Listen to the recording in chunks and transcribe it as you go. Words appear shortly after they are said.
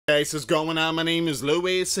guys, what's going on? My name is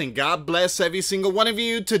Louis, and God bless every single one of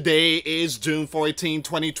you. Today is June 14,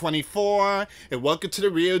 2024, and welcome to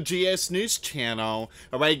the Real GS News channel.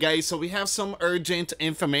 Alright guys, so we have some urgent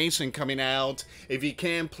information coming out. If you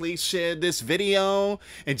can, please share this video.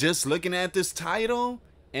 And just looking at this title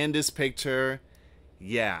and this picture,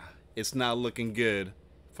 yeah, it's not looking good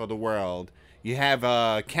for the world. You have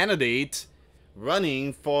a candidate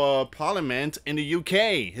running for parliament in the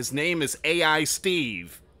UK. His name is AI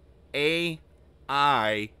Steve.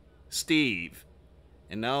 AI Steve.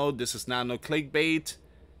 And no, this is not no clickbait.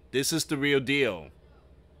 This is the real deal.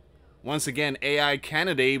 Once again, AI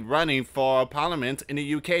candidate running for parliament in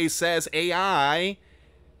the UK says AI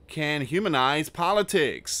can humanize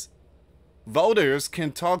politics. Voters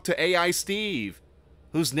can talk to AI Steve,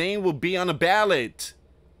 whose name will be on a ballot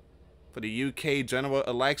for the UK general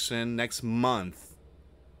election next month,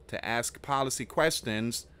 to ask policy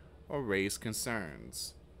questions or raise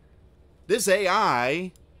concerns. This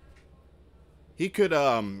AI, he could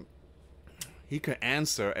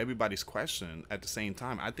answer everybody's question at the same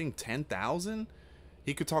time. I think 10,000?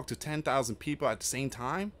 He could talk to 10,000 people at the same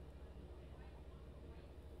time?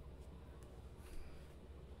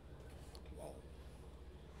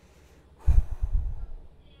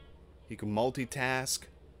 He could multitask.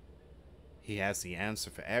 He has the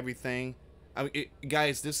answer for everything. I mean,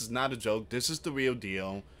 guys, this is not a joke. This is the real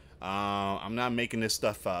deal. I'm not making this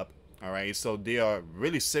stuff up. All right, so they are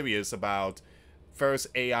really serious about first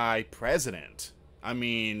AI president. I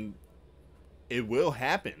mean, it will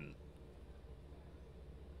happen.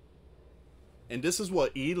 And this is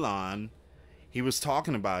what Elon, he was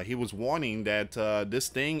talking about. He was warning that this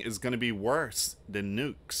thing is going to be worse than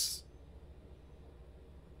nukes.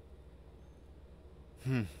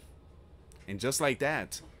 And just like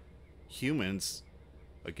that, humans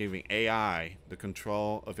are giving AI the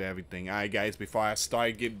control of everything. Alright guys, before I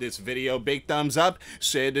start, give this video a big thumbs up.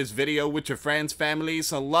 Share this video with your friends,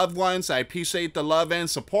 families, and loved ones. I appreciate the love and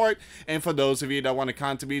support. And for those of you that want to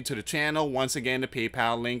contribute to the channel, once again, the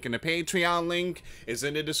PayPal link and the Patreon link is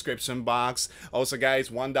in the description box. Also guys,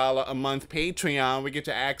 $1 a month Patreon. We get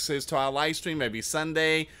you access to our live stream every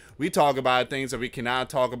Sunday. We talk about things that we cannot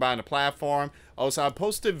talk about on the platform. Also, I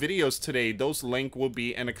posted videos today. Those links will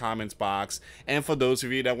be in the comments box. And for those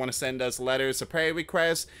of you that want to send us letters or prayer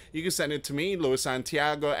requests, you can send it to me, US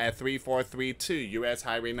Santiago, at 3432 US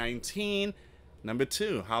Highway 19, number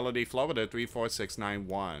 2, Holiday, Florida,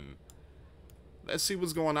 34691. Let's see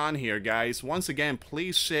what's going on here, guys. Once again,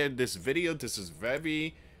 please share this video. This is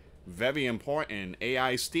very, very important.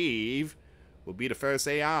 AI Steve will be the first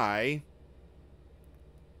AI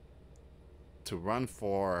to run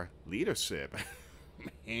for leadership.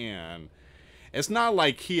 Man, it's not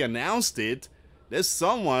like he announced it. There's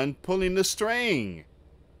someone pulling the string.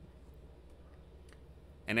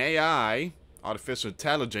 An AI, artificial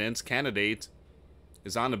intelligence candidate,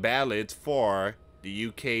 is on the ballot for the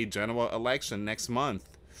UK general election next month.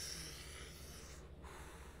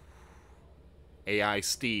 AI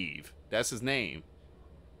Steve, that's his name.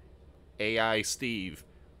 AI Steve,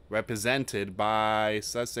 represented by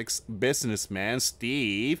Sussex businessman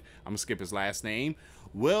Steve, I'm gonna skip his last name,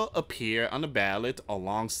 will appear on the ballot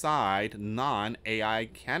alongside non-AI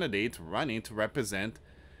candidates running to represent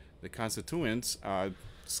the constituents,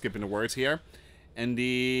 skipping the words here, in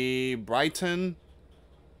the Brighton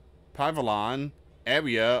Pavilion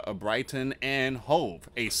area of Brighton and Hove,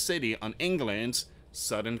 a city on England's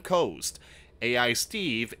southern coast. AI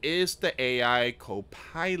Steve is the AI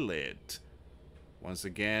co-pilot. Once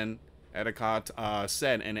again, Edicott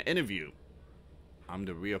said in an interview, I'm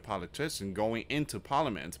the real politician going into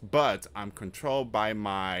parliament, but I'm controlled by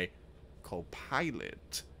my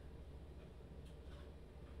co-pilot.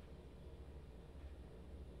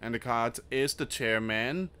 Endicott is the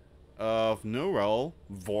chairman of Neural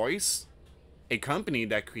Voice, a company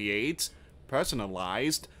that creates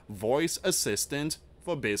personalized voice assistant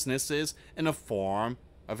for businesses in the form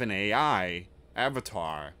of an AI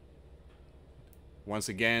avatar. Once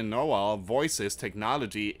again, Neural Voices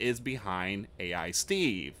technology is behind AI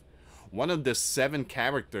Steve. One of the seven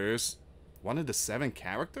characters,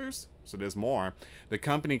 so there's more, the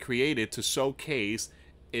company created to showcase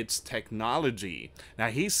its technology. Now,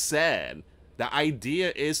 he said the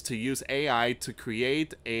idea is to use AI to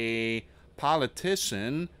create a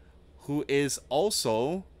politician who is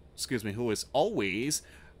also, who is always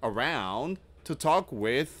around to talk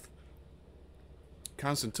with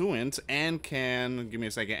constituents and can, give me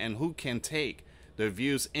a second, and who can take their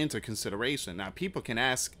views into consideration. Now, people can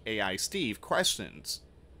ask AI Steve questions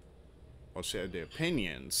or share their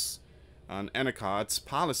opinions on Endicott's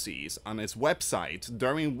policies on its website,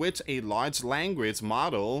 during which a large language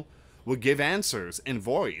model will give answers in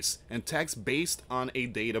voice and text based on a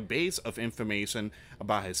database of information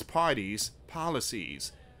about his party's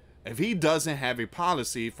policies. If he doesn't have a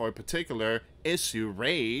policy for a particular issue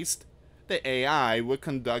raised, the AI would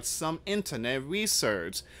conduct some internet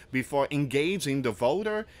research before engaging the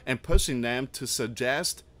voter and pushing them to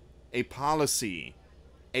suggest a policy.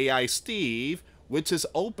 AI Steve, which is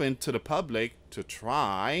open to the public to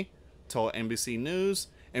try, told NBC News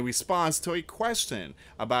in response to a question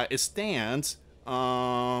about its stance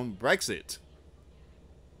on Brexit.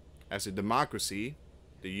 As a democracy,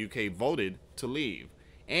 the UK voted to leave,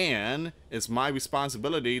 and it's my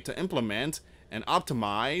responsibility to implement and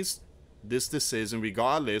optimize this decision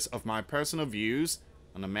regardless of my personal views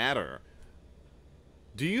on the matter.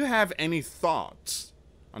 Do you have any thoughts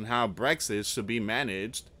on how Brexit should be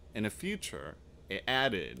managed in the future? It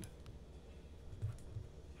added.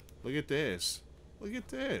 Look at this. Look at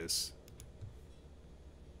this.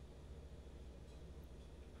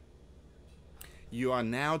 You are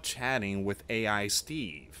now chatting with AI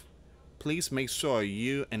Steve. Please make sure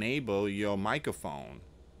you enable your microphone.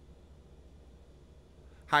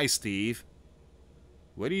 Hi Steve.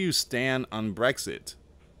 Where do you stand on Brexit?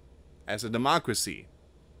 As a democracy,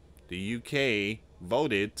 the UK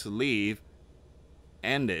voted to leave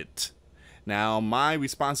and it. Now, my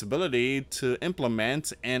responsibility to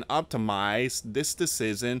implement and optimize this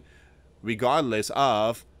decision regardless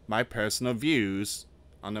of my personal views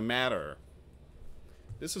on the matter.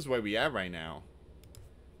 This is where we at right now.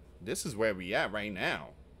 This is where we at right now.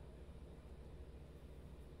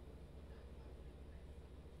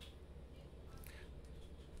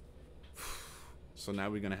 So now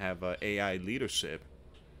we're gonna have AI leadership.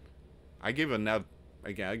 I give another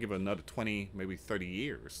 20, maybe 30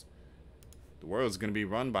 years. The world's gonna be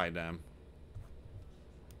run by them.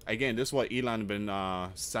 Again, this is what Elon been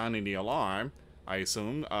sounding the alarm, I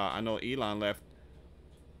assume. I know Elon left.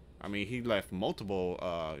 I mean, he left multiple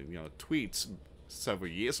tweets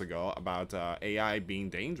several years ago about AI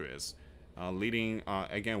being dangerous, leading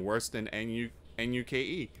again worse than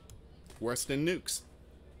NUKE, worse than nukes.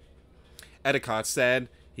 Endicott said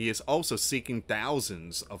he is also seeking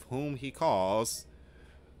thousands of whom he calls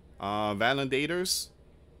validators,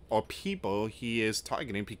 or people he is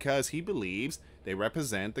targeting because he believes they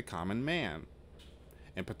represent the common man.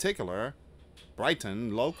 In particular,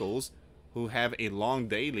 Brighton locals who have a long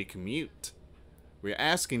daily commute. We're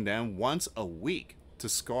asking them once a week to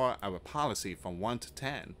score our policy from 1 to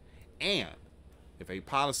 10. And if a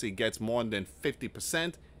policy gets more than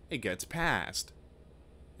 50%, it gets passed.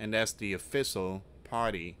 And that's the official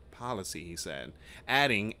party policy, he said,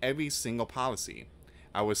 adding every single policy.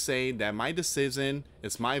 I would say that my decision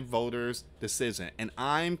is my voters' decision, and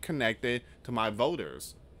I'm connected to my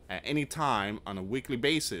voters at any time on a weekly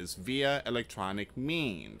basis via electronic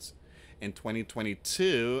means. In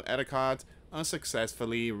 2022, Endicott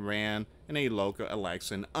unsuccessfully ran in a local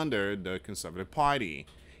election under the Conservative Party.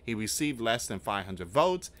 He received less than 500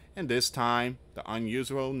 votes, and this time, the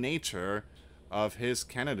unusual nature of his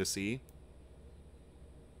candidacy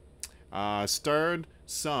stirred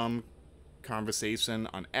some conversation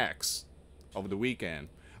on X over the weekend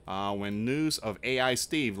when news of AI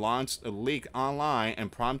Steve launched a leak online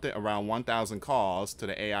and prompted around 1,000 calls to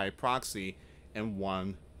the AI proxy in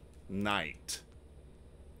one night.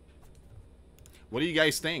 What do you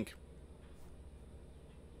guys think?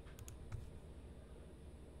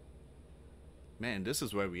 Man, this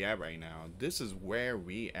is where we at right now. This is where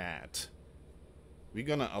we at. We're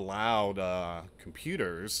gonna allow the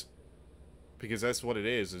computers, because that's what it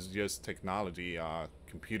is just technology,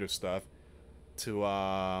 computer stuff,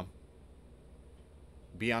 to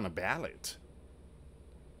be on a ballot,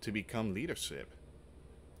 to become leadership,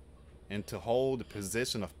 and to hold a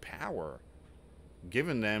position of power,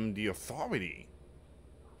 giving them the authority.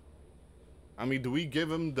 I mean, do we give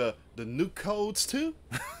them the new codes too?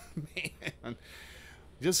 Man,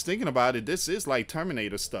 just thinking about it, this is like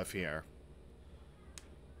Terminator stuff here.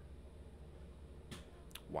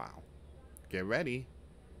 Wow. Get ready.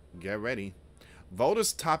 Get ready.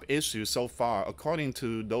 Voters' top issues so far, according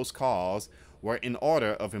to those calls, were in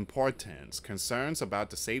order of importance. Concerns about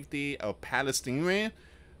the safety of Palestinians,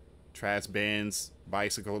 trash bins,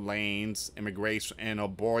 bicycle lanes, immigration, and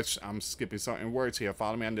abortion. I'm skipping certain words here.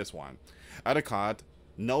 Follow me on this one. Endicott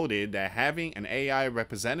noted that having an AI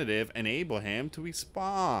representative enabled him to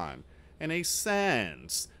respond in a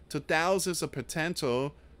sense to thousands of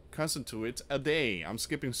potential constituents a day. I'm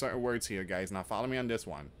skipping certain words here, guys. Now follow me on this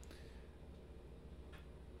one.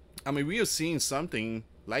 I mean, we are seeing something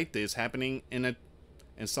like this happening in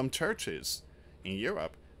in some churches in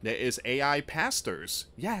Europe, there is AI pastors.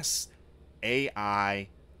 Yes, AI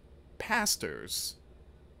pastors.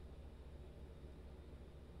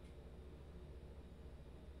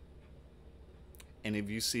 And if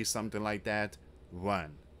you see something like that,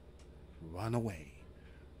 run. Run away.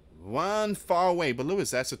 Run far away. But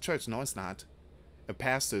Lewis, that's a church. No, it's not. A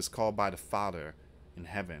pastor is called by the Father in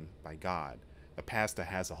heaven, by God. A pastor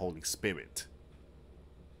has a Holy Spirit.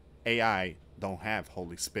 AI don't have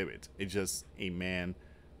Holy Spirit. It's just a man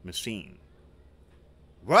machine.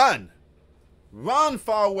 Run! Run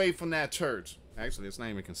far away from that church. Actually, it's not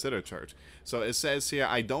even considered a church. So it says here,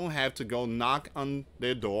 I don't have to go knock on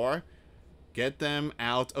their door, get them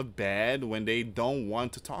out of bed when they don't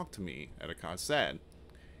want to talk to me, Edicott said.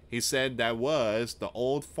 He said that was the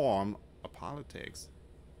old form of politics,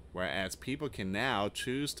 whereas people can now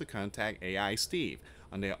choose to contact AI Steve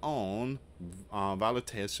on their own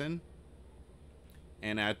volition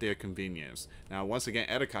and at their convenience. Now, once again,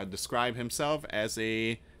 Edicott described himself as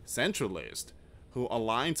a centralist who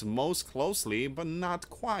aligns most closely, but not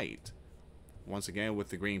quite, once again, with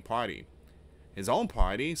the Green Party. His own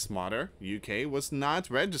party, Smarter UK, was not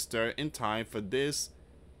registered in time for this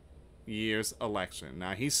year's election.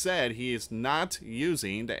 Now, he said he is not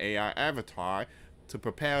using the AI avatar to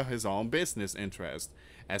prepare his own business interest.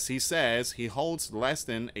 As he says, he holds less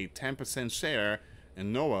than a 10% share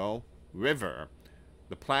in Noel River,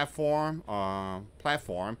 the platform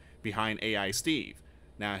behind AI Steve.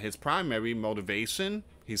 Now, his primary motivation,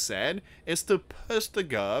 he said, is to push the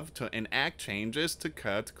Gov to enact changes to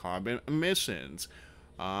cut carbon emissions,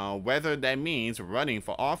 whether that means running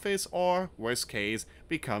for office or, worst case,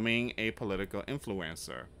 becoming a political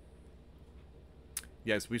influencer.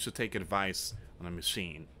 Yes, we should take advice on a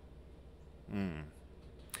machine.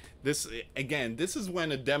 This, again, this is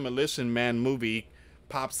when a Demolition Man movie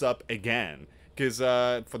pops up again. Because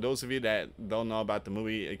for those of you that don't know about the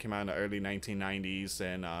movie, it came out in the early 1990s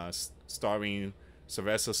and starring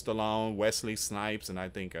Sylvester Stallone, Wesley Snipes, and I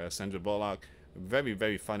think Sandra Bullock. Very,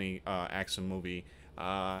 very funny action movie.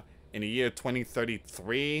 In the year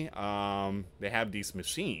 2033, they have these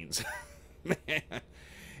machines.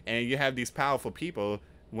 And you have these powerful people.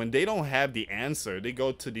 When they don't have the answer, they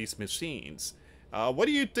go to these machines. What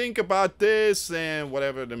do you think about this? And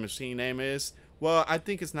whatever the machine name is. Well, I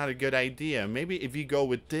think it's not a good idea. Maybe if you go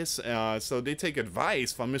with this, so they take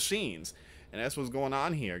advice from machines. And that's what's going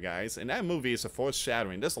on here, guys. And that movie is a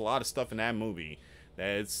foreshadowing. There's a lot of stuff in that movie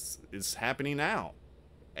that's happening now.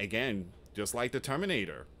 Again, just like the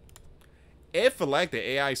Terminator. If elected,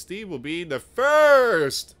 AI Steve will be the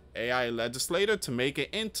first AI legislator to make it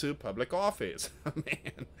into public office.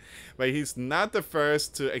 Man. But he's not the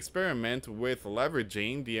first to experiment with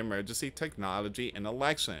leveraging the emergency technology in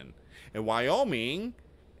election. In Wyoming,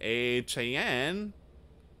 a Cheyenne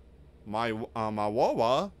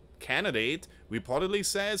Mawawa candidate reportedly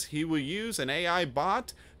says he will use an AI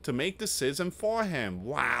bot to make decisions for him.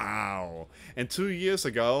 Wow. And 2 years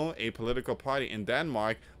ago, a political party in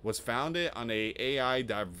Denmark was founded on a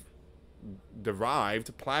AI-derived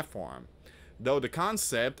platform. Though the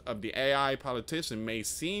concept of the AI politician may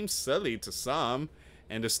seem silly to some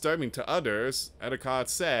and disturbing to others, Edicott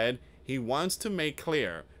said he wants to make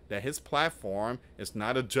clear that his platform is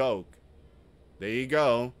not a joke. There you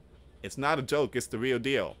go. It's not a joke, it's the real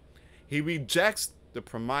deal. He rejects the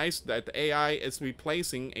premise that the AI is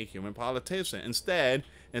replacing a human politician, instead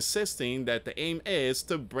insisting that the aim is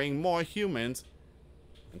to bring more humans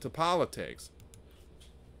into politics.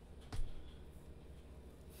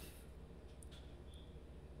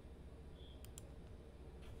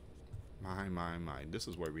 My. This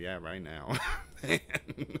is where we at right now.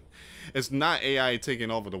 It's not AI taking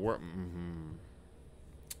over the world.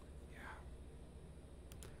 Yeah.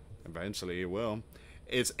 Eventually it will.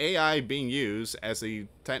 It's AI being used as a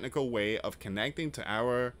technical way of connecting to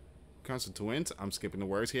our constituents. I'm skipping the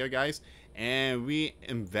words here, guys. And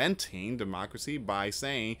reinventing democracy by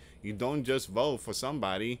saying you don't just vote for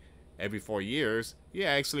somebody every 4 years. You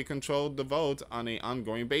actually control the vote on an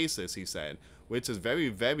ongoing basis, he said. Which is very,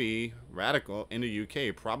 very radical in the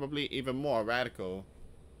UK. Probably even more radical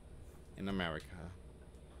in America.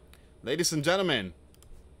 Ladies and gentlemen,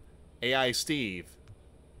 AI Steve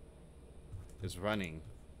is running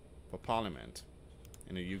for Parliament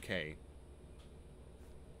in the UK.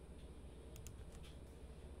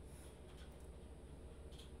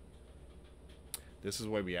 This is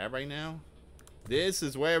where we at right now? This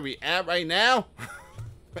is where we at right now?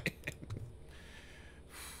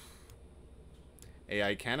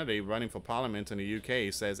 AI candidate running for Parliament in the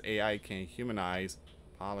UK says AI can humanize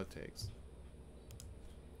politics.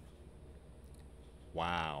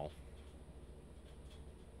 Wow.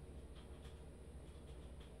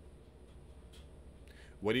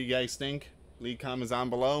 What do you guys think? Leave comments down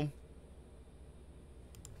below.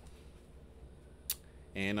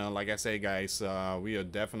 And like I said, guys, we are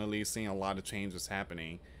definitely seeing a lot of changes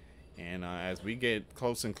happening. And as we get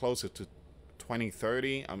closer and closer to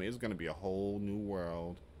 2030, I mean, it's going to be a whole new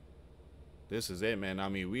world. This is it, man. I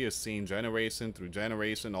mean, we are seeing generation through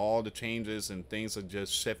generation, all the changes, and things are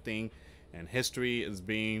just shifting, and history is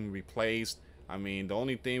being replaced. I mean, the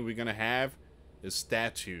only thing we're going to have is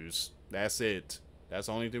statues. That's it. That's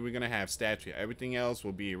the only thing we're going to have, statue. Everything else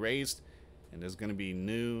will be erased, and there's going to be a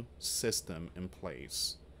new system in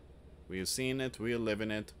place. We are seeing it, we are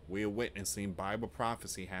living it, we are witnessing Bible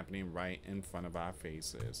prophecy happening right in front of our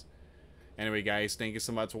faces. Anyway, guys, thank you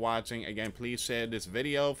so much for watching. Again, please share this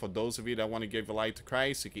video. For those of you that want to give your life to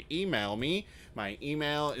Christ, you can email me. My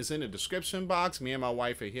email is in the description box. Me and my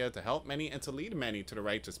wife are here to help many and to lead many to the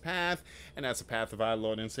righteous path, and that's the path of our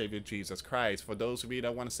Lord and Savior Jesus Christ. For those of you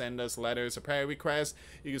that want to send us letters or prayer requests,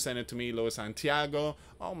 you can send it to me, US Santiago,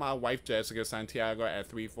 or my wife, Jessica Santiago, at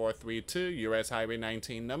 3432 US Highway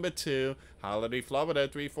 19, number 2, Holiday, Florida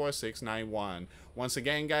 34691. Once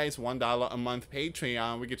again, guys, $1 a month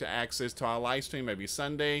Patreon. We get you access to our live stream every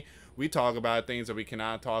Sunday. We talk about things that we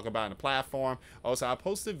cannot talk about on the platform. Also, I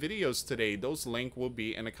posted videos today. Those links will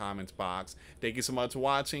be in the comments box. Thank you so much for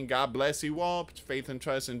watching. God bless you all. Put your faith and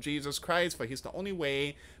trust in Jesus Christ, for He's the only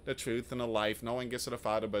way, the truth, and the life. No one gets to the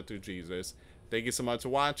Father but through Jesus. Thank you so much for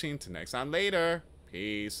watching. Till next time later.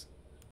 Peace.